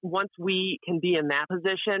once we can be in that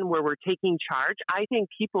position where we're taking charge, I think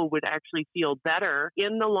people would actually feel better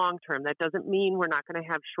in the long term. That doesn't mean we're not going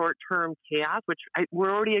to have short-term chaos, which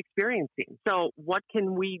we're already experiencing. So what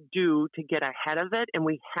can we do to get ahead of it? And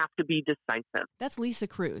we have to be decisive. That's Lisa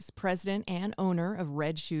Cruz, president and owner of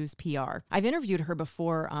Red Shoes PR. I've interviewed her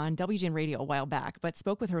before on WGN Radio a while back, but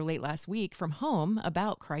spoke with her late last week from home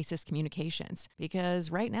about crisis communications.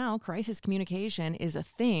 Because right now, crisis communication is a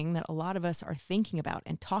thing that a lot of us are thinking about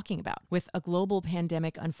and talking about. With a global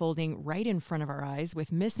pandemic unfolding right in front of our eyes,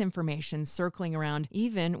 with misinformation circling around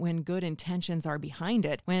even when good intentions are behind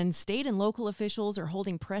it, when state and local officials are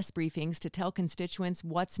holding press briefings to tell constituents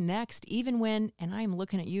what's next, even when, and I'm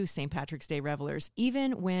looking at you, St. Patrick's Day revelers,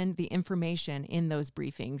 even when the information in those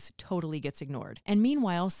briefings totally gets ignored. And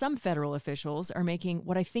meanwhile, some federal officials are making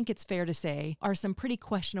what I think it's fair to say are some pretty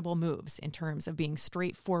questionable moves in terms of being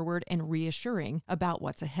straightforward and reassuring about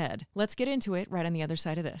what's ahead. Let's get into it right on the other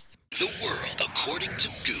side of this. The world according to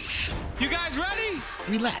Guth. You guys ready?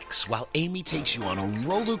 Relax while Amy takes you on a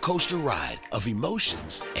roller coaster ride of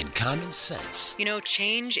emotions and common sense. You know,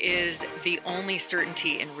 change is the only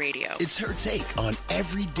certainty in radio. It's her take on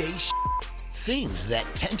everyday things that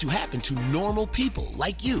tend to happen to normal people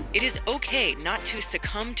like you. It is okay not to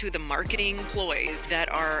succumb to the marketing ploys that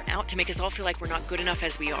are out to make us all feel like we're not good enough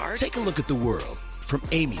as we are. Take a look at the world from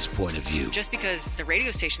Amy's point of view. Just because the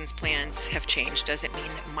radio station's plans have changed doesn't mean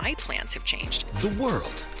that my plans have changed. The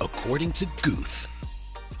world according to Guth.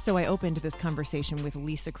 So I opened this conversation with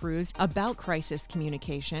Lisa Cruz about crisis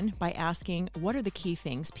communication by asking what are the key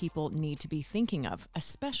things people need to be thinking of,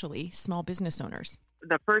 especially small business owners.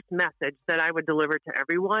 The first message that I would deliver to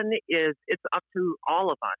everyone is it's up to all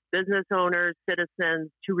of us, business owners, citizens,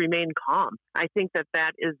 to remain calm. I think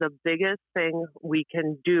that is the biggest thing we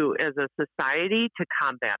can do as a society to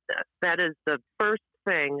combat this. That is the first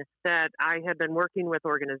thing that I have been working with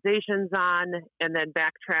organizations on, and then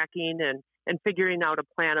backtracking and figuring out a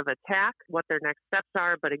plan of attack, what their next steps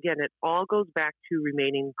are. But again, it all goes back to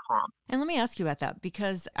remaining calm. And let me ask you about that,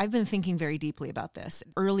 because I've been thinking very deeply about this.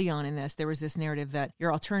 Early on in this, there was this narrative that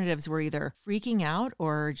your alternatives were either freaking out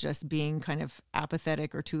or just being kind of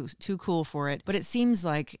apathetic or too cool for it. But it seems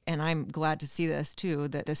like, and I'm glad to see this too,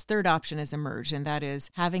 that this third option has emerged, and that is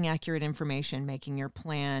having accurate information, making your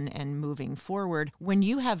plan and moving forward. When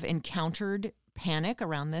you have encountered panic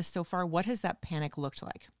around this so far, what has that panic looked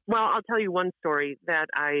like? Well, I'll tell you one story that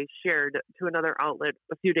I shared to another outlet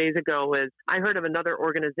a few days ago. Is I heard of another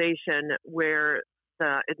organization where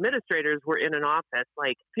the administrators were in an office,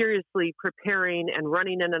 like furiously preparing and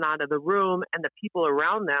running in and out of the room, and the people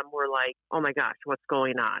around them were like, oh my gosh, what's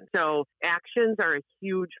going on? So actions are a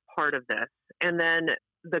huge part of this. And then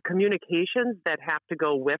the communications that have to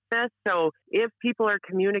go with this. So if people are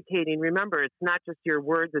communicating, remember, it's not just your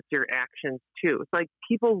words, it's your actions too. It's like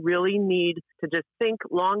people really need to just think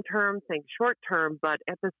long-term, think short-term, but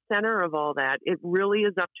at the center of all that, it really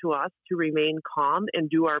is up to us to remain calm and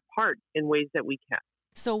do our part in ways that we can.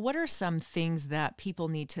 So what are some things that people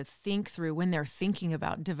need to think through when they're thinking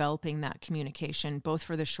about developing that communication, both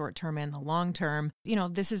for the short term and the long term? You know,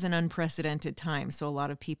 this is an unprecedented time, so a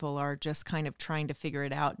lot of people are just kind of trying to figure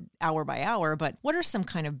it out hour by hour. But what are some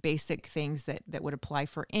kind of basic things that would apply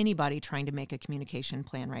for anybody trying to make a communication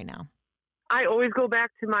plan right now? I always go back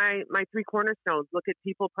to my three cornerstones. Look at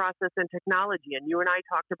people, process, and technology. And you and I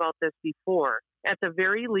talked about this before. At the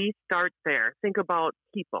very least, start there. Think about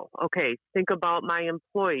people. Okay, think about my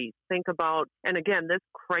employees. Think about, and again, this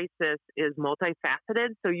crisis is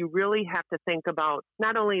multifaceted. So you really have to think about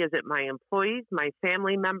not only is it my employees, my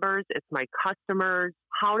family members, it's my customers.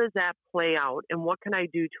 How does that play out? And what can I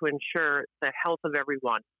do to ensure the health of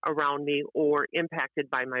everyone around me or impacted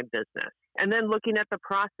by my business? And then looking at the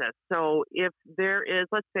process. So if there is,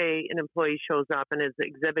 let's say an employee shows up and is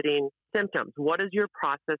exhibiting symptoms, what does your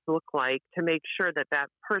process look like to make sure that that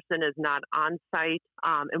person is not on site?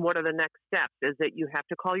 And what are the next steps? Is that you have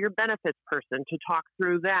to call your benefits person to talk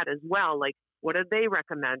through that as well. Like, what do they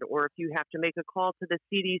recommend? Or if you have to make a call to the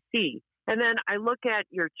CDC. And then I look at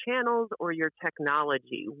your channels or your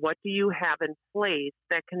technology. What do you have in place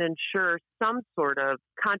that can ensure some sort of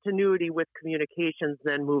continuity with communications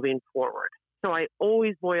then moving forward? So I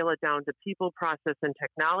always boil it down to people, process, and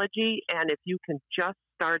technology. And if you can just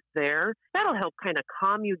start there, that'll help kind of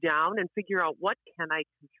calm you down and figure out what can I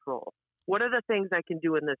control? What are the things I can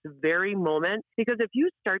do in this very moment? Because if you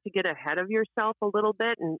start to get ahead of yourself a little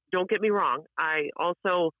bit, and don't get me wrong, I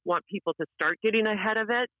also want people to start getting ahead of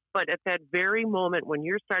it. But at that very moment when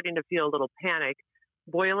you're starting to feel a little panic,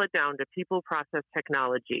 boil it down to people, process,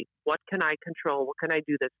 technology. What can I control? What can I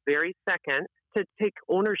do this very second to take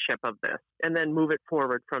ownership of this and then move it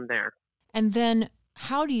forward from there? And then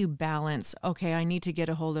how do you balance, okay, I need to get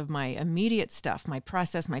a hold of my immediate stuff, my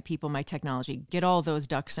process, my people, my technology, get all those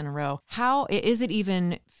ducks in a row. How is it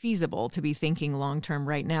even feasible to be thinking long-term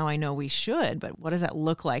right now? I know we should, but what does that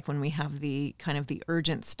look like when we have the kind of the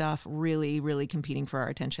urgent stuff really, really competing for our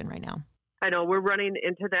attention right now? I know we're running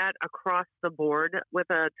into that across the board with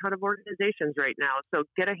a ton of organizations right now. So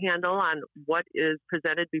get a handle on what is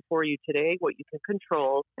presented before you today, what you can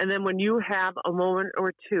control. And then when you have a moment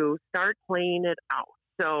or two, start playing it out.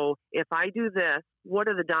 So if I do this, what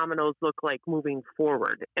do the dominoes look like moving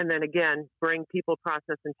forward? And then again, bring people,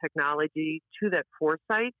 process, and technology to that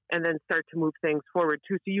foresight and then start to move things forward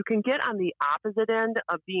too. So you can get on the opposite end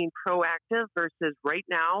of being proactive versus right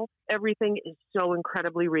now, everything is so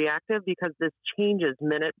incredibly reactive because this changes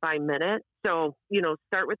minute by minute. So,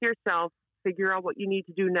 start with yourself. Figure out what you need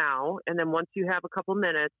to do now. And then once you have a couple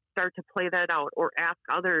minutes, start to play that out or ask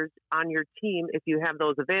others on your team, if you have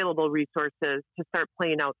those available resources, to start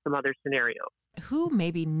playing out some other scenarios. Who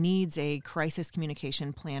maybe needs a crisis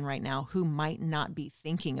communication plan right now who might not be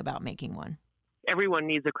thinking about making one? Everyone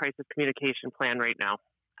needs a crisis communication plan right now.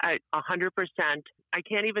 100%. I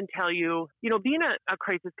can't even tell you, being a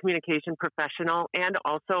crisis communication professional, and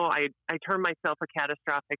also I term myself a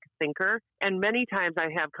catastrophic thinker. And many times I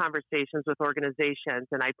have conversations with organizations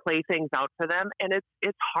and I play things out for them. And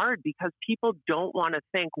it's hard because people don't want to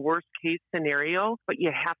think worst case scenario, but you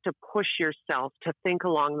have to push yourself to think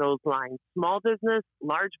along those lines. Small business,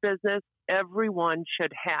 large business, everyone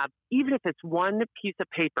should have, even if it's one piece of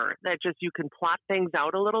paper that just you can plot things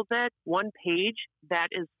out a little bit, one page, that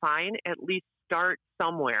is fine. At least start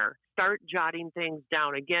somewhere. Start jotting things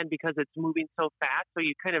down again because it's moving so fast. So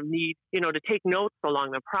you kind of need, to take notes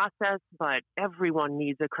along the process, but everyone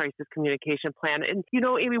needs a crisis communication plan. And,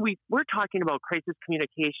 Amy, we're talking about crisis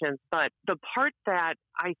communications, but the part that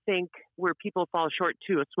I think where people fall short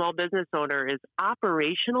too, a small business owner, is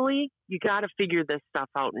operationally, you got to figure this stuff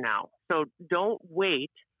out now. So don't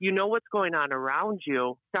wait. You know what's going on around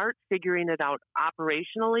you. Start figuring it out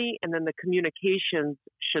operationally, and then the communications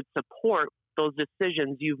should support those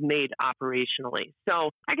decisions you've made operationally. So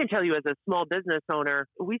I can tell you, as a small business owner,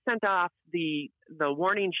 we sent off the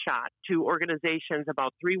warning shot to organizations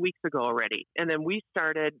about 3 weeks ago already. And then we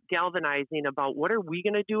started galvanizing about what are we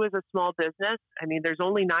going to do as a small business? I mean, there's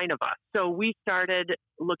only 9 of us. So we started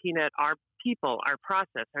looking at our people, our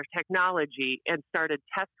process, our technology, and started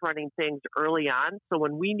test running things early on. So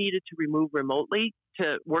when we needed to remove remotely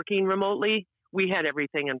to working remotely, we had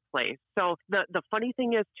everything in place. So the funny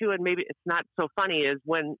thing is too, and maybe it's not so funny, is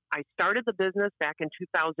when I started the business back in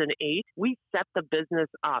 2008, we set the business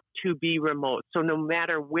up to be remote. So no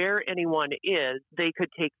matter where anyone is, they could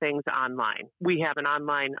take things online. We have an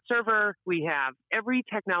online server. We have every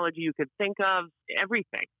technology you could think of,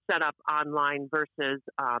 everything set up online versus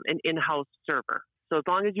an in-house server. So as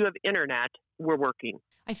long as you have internet, we're working.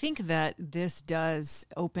 I think that this does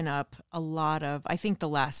open up a lot of, I think the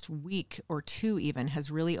last week or two even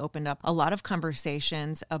has really opened up a lot of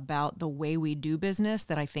conversations about the way we do business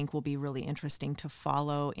that I think will be really interesting to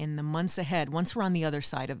follow in the months ahead once we're on the other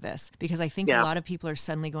side of this. Because I think a lot of people are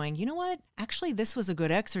suddenly going, you know what, actually this was a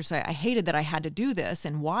good exercise. I hated that I had to do this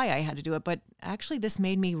and why I had to do it, but actually this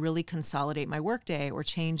made me really consolidate my workday or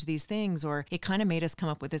change these things, or it kind of made us come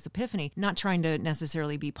up with this epiphany. Not trying to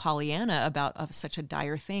necessarily be Pollyanna about such a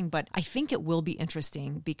dire thing, but I think it will be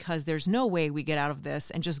interesting because there's no way we get out of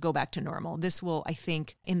this and just go back to normal. This will, I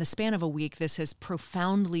think, in the span of a week, this has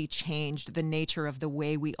profoundly changed the nature of the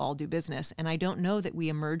way we all do business. And I don't know that we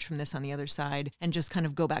emerge from this on the other side and just kind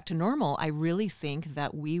of go back to normal. I really think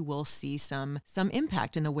that we will see some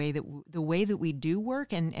impact in the way that we do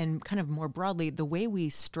work and kind of more broadly, the way we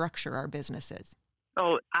structure our businesses.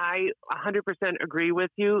 Oh, I 100% agree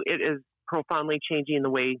with you. It is profoundly changing the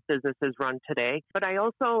way businesses run today. But I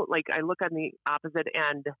also, I look on the opposite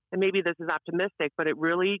end, and maybe this is optimistic, but it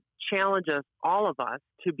really challenges all of us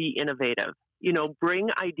to be innovative. Bring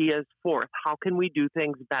ideas forth. How can we do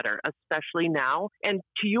things better, especially now? And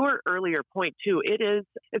to your earlier point too,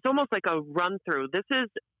 it's almost like a run through. This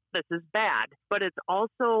is bad, but it's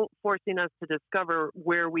also forcing us to discover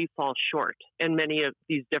where we fall short in many of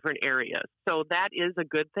these different areas. So that is a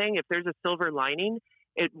good thing. If there's a silver lining,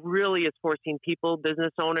 it really is forcing people,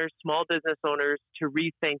 business owners, small business owners, to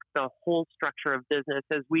rethink the whole structure of business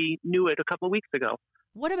as we knew it a couple of weeks ago.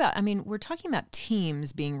 What about, we're talking about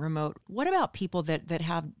teams being remote. What about people that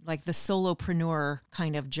have like the solopreneur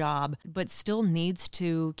kind of job, but still needs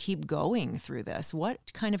to keep going through this?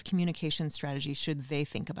 What kind of communication strategy should they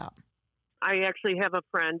think about? I actually have a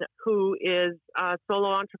friend who is a solo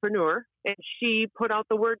entrepreneur, and she put out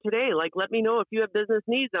the word today, like, let me know if you have business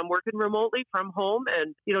needs. I'm working remotely from home,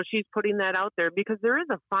 and, she's putting that out there because there is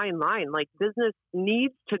a fine line. Like, business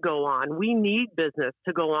needs to go on. We need business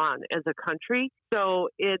to go on as a country. So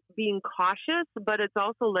it's being cautious, but it's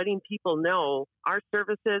also letting people know our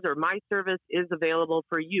services or my service is available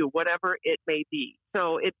for you, whatever it may be.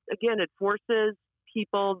 So it forces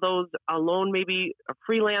people, those alone, maybe a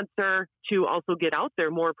freelancer, to also get out there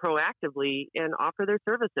more proactively and offer their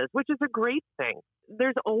services, which is a great thing.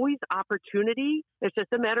 There's always opportunity. It's just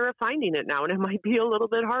a matter of finding it now, and it might be a little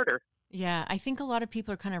bit harder. Yeah, I think a lot of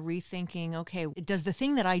people are kind of rethinking, okay, does the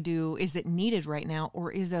thing that I do, is it needed right now,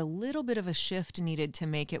 or is a little bit of a shift needed to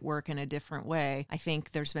make it work in a different way? I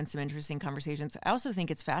think there's been some interesting conversations. I also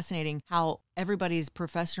think it's fascinating how everybody's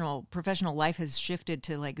professional life has shifted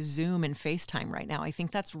to like Zoom and FaceTime right now. I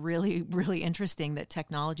think that's really, really interesting that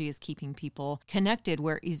technology is keeping people connected,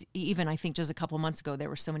 where even I think just a couple months ago, there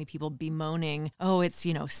were so many people bemoaning, oh, it's,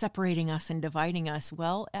 separating us and dividing us.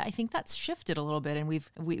 Well, I think that's shifted a little bit, and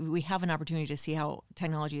we have an opportunity to see how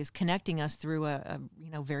technology is connecting us through a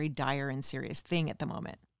very dire and serious thing at the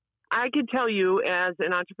moment. I can tell you, as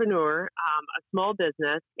an entrepreneur, a small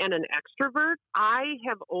business, and an extrovert, I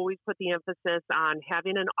have always put the emphasis on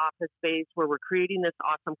having an office space where we're creating this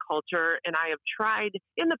awesome culture. And I have tried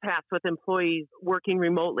in the past with employees working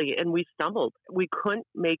remotely, and we stumbled. We couldn't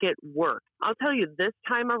make it work. I'll tell you, this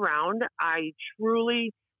time around, I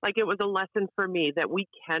truly it was a lesson for me that we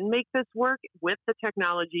can make this work with the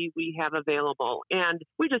technology we have available. And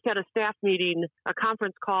we just had a staff meeting, a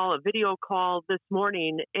conference call, a video call this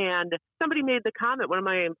morning, and somebody made the comment, one of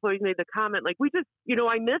my employees made the comment, like, we just,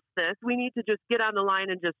 I missed this. We need to just get on the line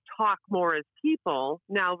and just talk more as people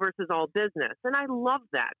now versus all business. And I love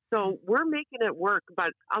that. So we're making it work. But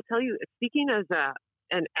I'll tell you, speaking as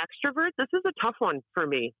an extrovert, this is a tough one for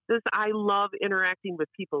me. I love interacting with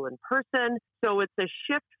people in person. So it's a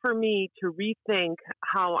shift for me to rethink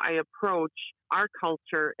how I approach our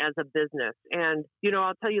culture as a business. And,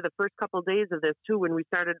 I'll tell you, the first couple of days of this too, when we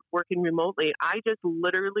started working remotely, I just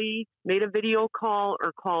literally made a video call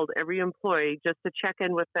or called every employee just to check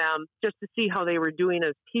in with them, just to see how they were doing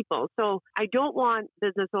as people. So I don't want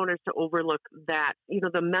business owners to overlook that,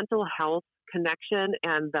 the mental health connection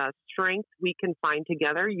and the strength we can find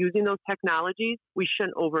together using those technologies. We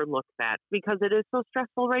shouldn't overlook that because it is so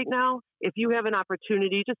stressful right now. If you have an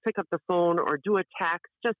opportunity, just pick up the phone or do a text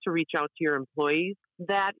just to reach out to your employees.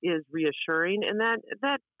 That is reassuring, and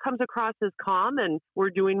that comes across as calm, and we're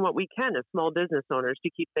doing what we can as small business owners to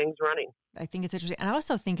keep things running. I think it's interesting. And I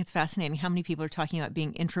also think it's fascinating how many people are talking about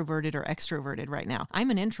being introverted or extroverted right now. I'm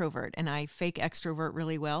an introvert and I fake extrovert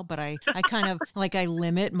really well, but I kind of I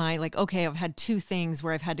limit my okay, I've had 2 things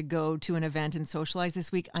where I've had to go to an event and socialize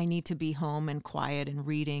this week. I need to be home and quiet and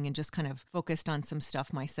reading and just kind of focused on some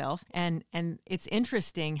stuff myself. And it's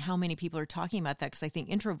interesting how many people are talking about that, because I think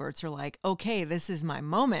introverts are like, okay, this is my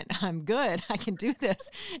moment. I'm good. I can do this.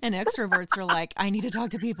 And extroverts are like, I need to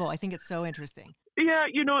talk to people. I think it's so interesting. Yeah,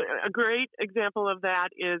 a great example of that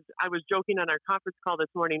is I was joking on our conference call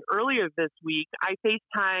this morning. Earlier this week, I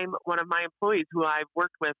FaceTime one of my employees who I've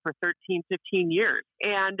worked with for 13, 15 years.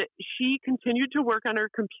 And she continued to work on her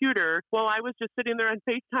computer while I was just sitting there on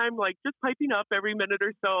FaceTime, just piping up every minute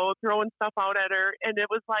or so, throwing stuff out at her. And it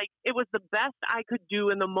was the best I could do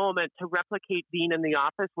in the moment to replicate being in the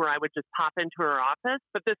office where I would just pop into her office.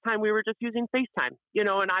 But this time we were just using FaceTime,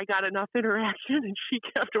 and I got enough interaction and she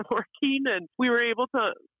kept working and we were able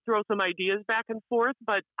to throw some ideas back and forth,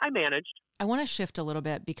 but I managed. I want to shift a little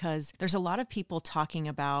bit because there's a lot of people talking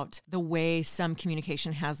about the way some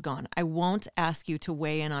communication has gone. I won't ask you to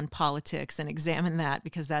weigh in on politics and examine that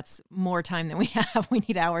because that's more time than we have. We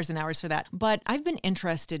need hours and hours for that. But I've been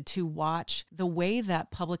interested to watch the way that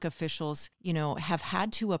public officials, have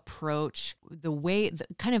had to approach the way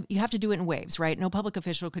you have to do it in waves, right? No public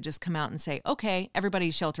official could just come out and say, okay, everybody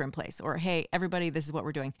shelter in place, or hey, everybody, this is what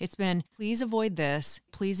we're doing. It's been, please avoid this.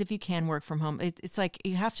 Please, if you can, work from home. It's like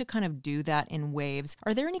you have to kind of do that in waves.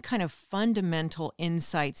 Are there any kind of fundamental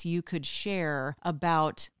insights you could share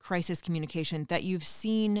about crisis communication that you've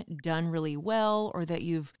seen done really well, or that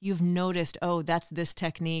you've noticed, oh, that's this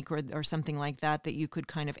technique or something like that you could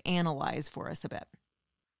kind of analyze for us a bit?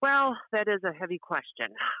 Well, that is a heavy question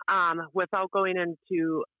without going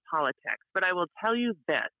into politics. But I will tell you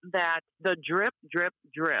this, that the drip, drip,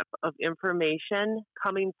 drip of information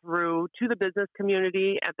coming through to the business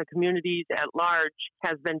community and the communities at large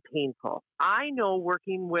has been painful. I know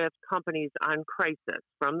working with companies on crisis,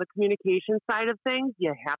 from the communication side of things,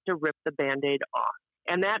 you have to rip the Band-Aid off.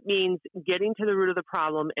 And that means getting to the root of the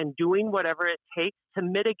problem and doing whatever it takes to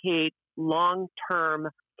mitigate long-term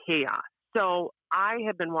chaos. So I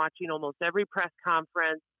have been watching almost every press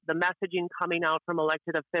conference, the messaging coming out from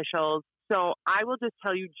elected officials. So I will just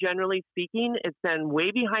tell you, generally speaking, it's been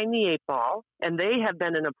way behind the 8 ball, and they have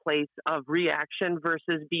been in a place of reaction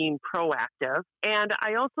versus being proactive. And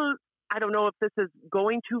I don't know if this is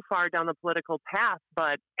going too far down the political path,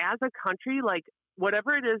 but as a country, like,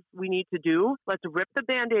 whatever it is we need to do, let's rip the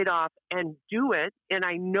Band-Aid off and do it. And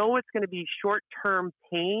I know it's going to be short-term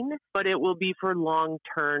pain, but it will be for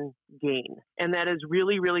long-term gain. And that is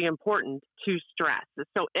really, really important to stress.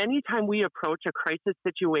 So anytime we approach a crisis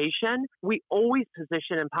situation, we always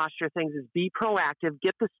position and posture things as be proactive,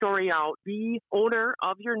 get the story out, be owner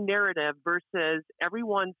of your narrative versus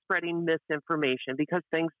everyone spreading misinformation because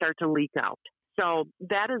things start to leak out. So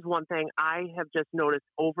that is one thing I have just noticed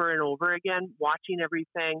over and over again, watching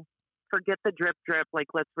everything. Forget the drip, like,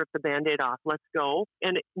 let's rip the Band-Aid off, let's go.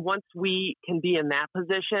 And once we can be in that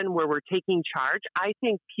position where we're taking charge, I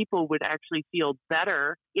think people would actually feel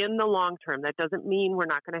better in the long term. That doesn't mean we're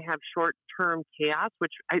not going to have short-term chaos,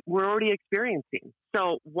 which we're already experiencing.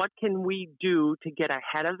 So what can we do to get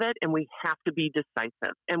ahead of it? And we have to be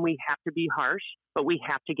decisive and we have to be harsh, but we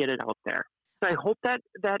have to get it out there. So I hope that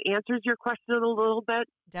answers your question a little bit.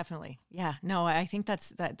 Definitely. Yeah. No, I think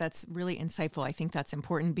that's really insightful. I think that's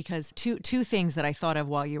important because two things that I thought of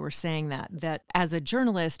while you were saying that as a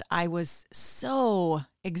journalist, I was so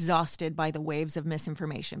exhausted by the waves of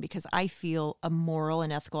misinformation because I feel a moral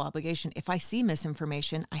and ethical obligation. If I see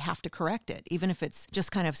misinformation, I have to correct it, even if it's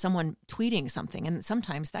just kind of someone tweeting something. And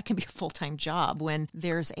sometimes that can be a full-time job when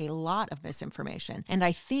there's a lot of misinformation. And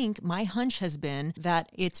I think my hunch has been that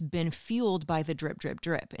it's been fueled by the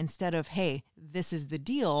drip, instead of, hey, this is the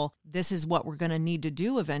deal. This is what we're going to need to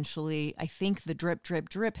do eventually. I think the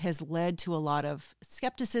drip has led to a lot of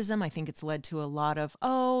skepticism. I think it's led to a lot of,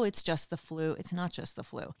 oh, it's just the flu. It's not just the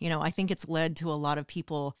flu. I think it's led to a lot of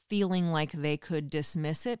people feeling like they could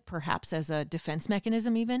dismiss it, perhaps as a defense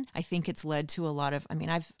mechanism even. I think it's led to a lot of,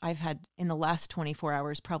 I've had in the last 24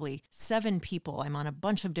 hours, probably 7 people. I'm on a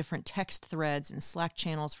bunch of different text threads and Slack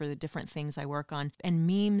channels for the different things I work on, and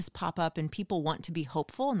memes pop up and people want to be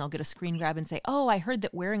hopeful and they'll get a screen grab and say, oh, I heard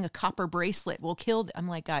that wearing a copper bracelet will kill. I'm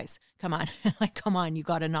like, guys, come on. Come on. You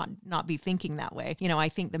got to not be thinking that way. I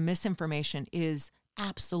think the misinformation is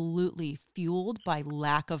absolutely fueled by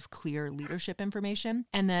lack of clear leadership information.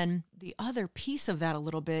 And then the other piece of that a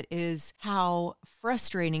little bit is how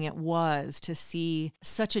frustrating it was to see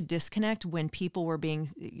such a disconnect when people were being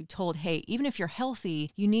told, hey, even if you're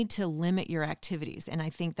healthy, you need to limit your activities. And I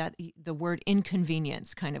think that the word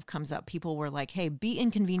inconvenience kind of comes up. People were like, hey, be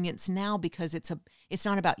inconvenienced now because it's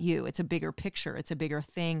not about you. It's a bigger picture. It's a bigger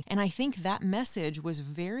thing. And I think that message was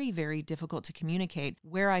very, very difficult to communicate.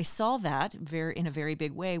 Where I saw that in a very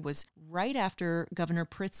big way was right after Governor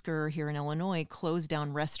Pritzker here in Illinois closed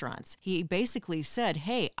down restaurants. He basically said,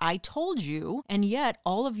 hey, I told you, and yet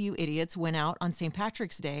all of you idiots went out on St.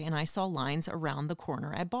 Patrick's Day and I saw lines around the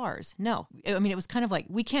corner at bars. No, it was kind of like,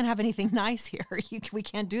 we can't have anything nice here. We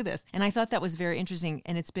can't do this. And I thought that was very interesting.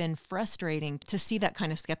 And it's been frustrating to see that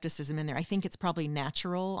kind of skepticism in there. I think it's probably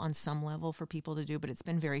natural on some level for people to do, but it's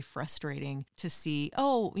been very frustrating to see,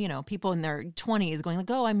 people in their 20s going like,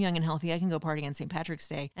 oh, I'm young and healthy. I can go party on St. Patrick's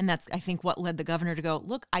Day. And that's, I think, what led the governor to go,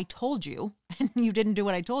 look, I told you, and you didn't do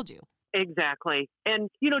what I told you. Exactly. And,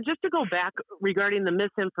 just to go back regarding the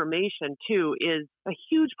misinformation too, is a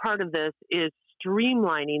huge part of this is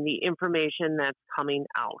streamlining the information that's coming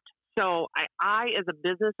out. So I, as a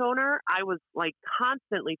business owner, I was like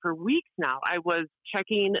constantly for weeks now, I was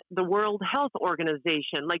checking the World Health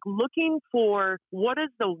Organization, like looking for what is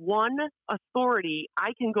the one authority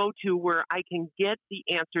I can go to where I can get the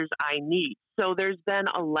answers I need. So there's been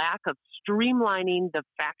a lack of streamlining the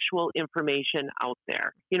factual information out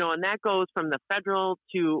there, and that goes from the federal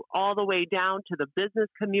to all the way down to the business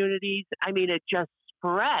communities. It just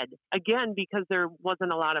spread, again, because there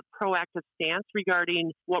wasn't a lot of proactive stance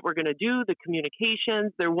regarding what we're going to do, the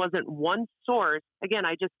communications. There wasn't one source. Again,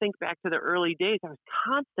 I just think back to the early days. I was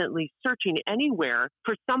constantly searching anywhere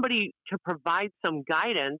for somebody to provide some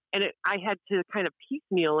guidance, and I had to kind of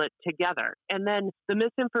piecemeal it together. And then the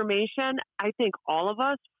misinformation, I think all of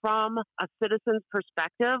us, from a citizen's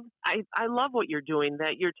perspective, I love what you're doing,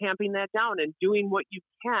 that you're tamping that down and doing what you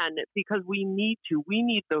can, because we need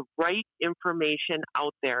the right information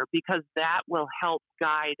out there, because that will help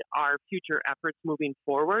guide our future efforts moving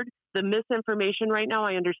forward. The misinformation right now,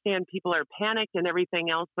 I understand people are panicked and everything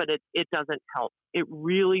else, but it doesn't help. It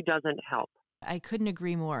really doesn't help. I couldn't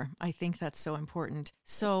agree more. I think that's so important.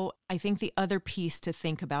 So I think the other piece to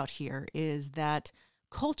think about here is that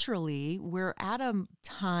culturally, we're at a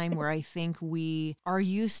time where I think we are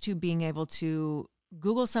used to being able to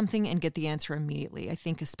Google something and get the answer immediately. I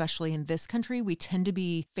think especially in this country, we tend to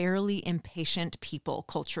be fairly impatient people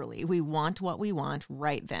culturally. We want what we want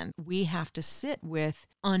right then. We have to sit with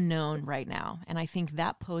unknown right now. And I think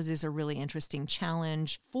that poses a really interesting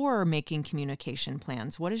challenge for making communication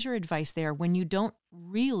plans. What is your advice there when you don't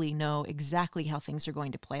really know exactly how things are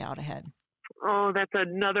going to play out ahead? Oh, that's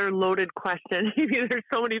another loaded question. There's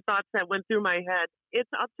so many thoughts that went through my head. It's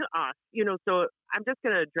up to us, so I'm just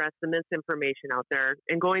going to address the misinformation out there.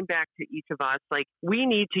 And going back to each of us, we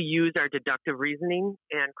need to use our deductive reasoning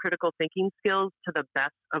and critical thinking skills to the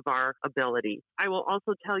best of our ability. I will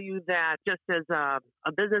also tell you that just as a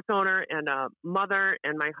business owner and a mother,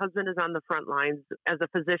 and my husband is on the front lines as a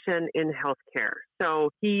physician in healthcare.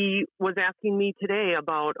 So he was asking me today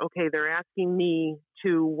about, okay, they're asking me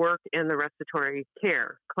to work in the respiratory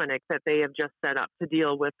care clinic that they have just set up to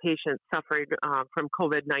deal with patients suffering from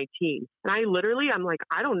COVID-19. And I'm like,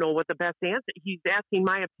 I don't know what the best answer. He's asking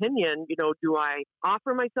my opinion. Do I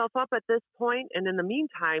offer myself up at this point? And in the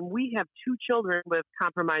meantime, we have 2 children with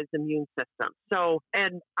compromised immune systems. So,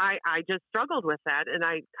 and I just struggled with that. And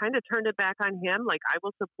I kind of turned it back on him. I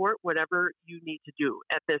will support whatever you need to do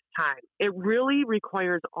at this time. It really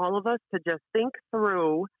requires all of us to just think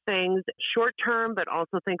through things short term, but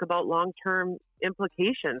also think about long-term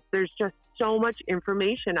implications. There's just so much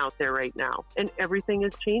information out there right now, and everything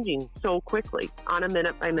is changing so quickly on a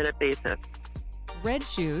minute-by-minute basis. Red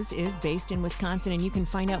Shoes is based in Wisconsin, and you can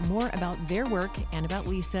find out more about their work and about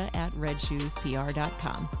Lisa at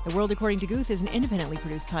redshoespr.com. The World According to Guth is an independently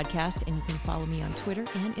produced podcast, and you can follow me on Twitter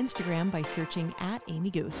and Instagram by searching at Amy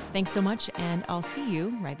Guth. Thanks so much, and I'll see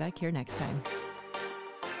you right back here next time.